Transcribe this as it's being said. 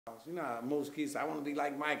You know how most kids, I want to be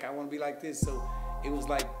like Mike, I want to be like this. So it was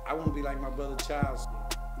like, I want to be like my brother Charles.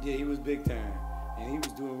 Yeah, he was big time. And he was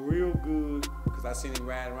doing real good because I seen him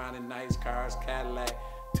riding around in nice cars, Cadillac,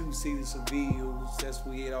 two-seater Sevilles,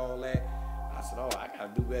 Cesspool, all that. I said, oh, I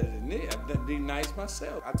got to do better than this. I've done be nice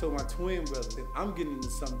myself. I told my twin brother, I'm getting into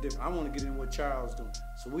something different. I want to get in what Charles doing.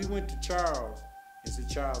 So we went to Charles and said,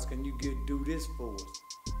 Charles, can you do this for us?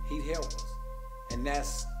 He'd help us. And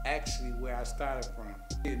that's actually where I started from.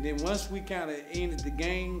 And then once we kind of ended the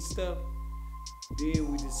gang stuff,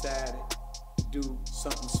 then we decided to do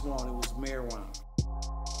something small. It was marijuana.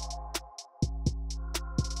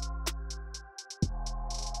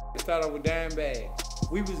 It started off with dime bags.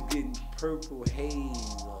 We was getting purple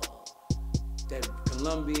haze, that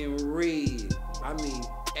Colombian red. I mean,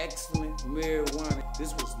 excellent marijuana.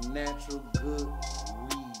 This was natural, good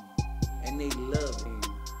weed, and they loved it.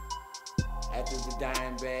 After the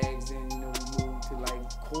dime bags, and we moved to like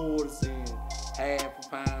quarters and half a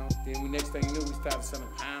pound. Then next thing you knew, we started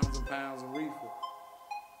selling pounds and pounds of reefer.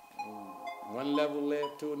 One level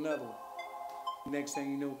left to another. Next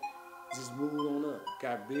thing you know, just moved on up.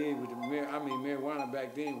 Got big with the marijuana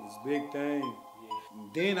back then was a big thing. Yeah.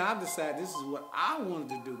 Then I decided this is what I wanted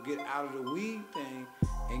to do, get out of the weed thing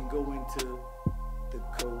and go into the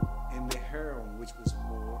coke and the heroin, which was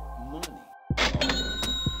more money.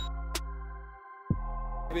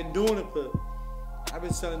 I've been doing it I've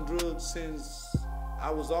been selling drugs since I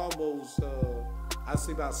was almost, I'd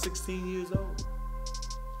say about 16 years old.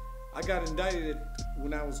 I got indicted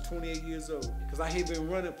when I was 28 years old because I had been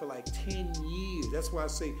running for like 10 years. That's why I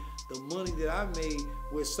say the money that I made,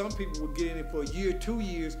 where some people would get in it for a year, 2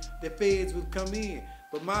 years, the feds would come in.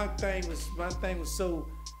 But my thing was so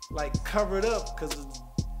like covered up because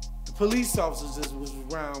the police officers just was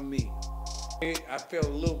around me. I felt a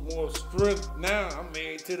little more strength now. I'm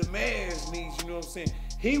married to the man's needs, you know what I'm saying?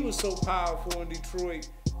 He was so powerful in Detroit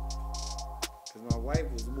because my wife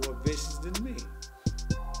was more vicious than me.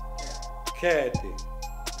 Kathy.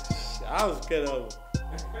 I was scared of her.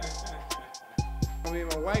 I mean,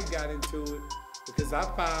 my wife got into it because I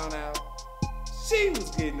found out she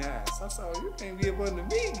was getting high. So I said, you can't be up under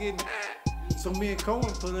me getting high. So me and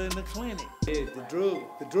Cohen put her in the clinic. Yeah,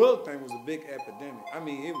 the drug thing was a big epidemic. I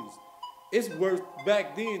mean, it's worse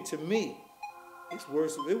back then to me. It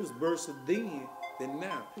was worse then than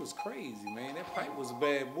now. It was crazy, man. That pipe was a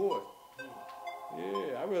bad boy.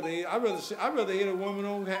 Yeah, I'd rather hit a woman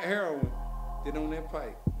on heroin than on that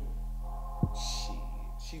pipe. Shit,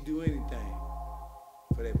 she'd do anything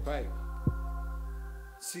for that pipe.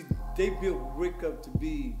 See, they built Rick up to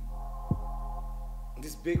be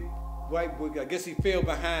this big white boy. I guess he fell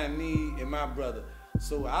behind me and my brother.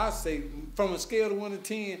 So I say, from a scale of 1 to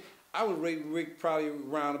 10, I would rate Rick probably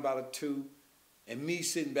around about a 2, and me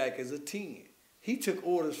sitting back as a 10. He took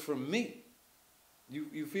orders from me.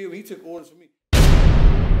 You feel me? He took orders from me.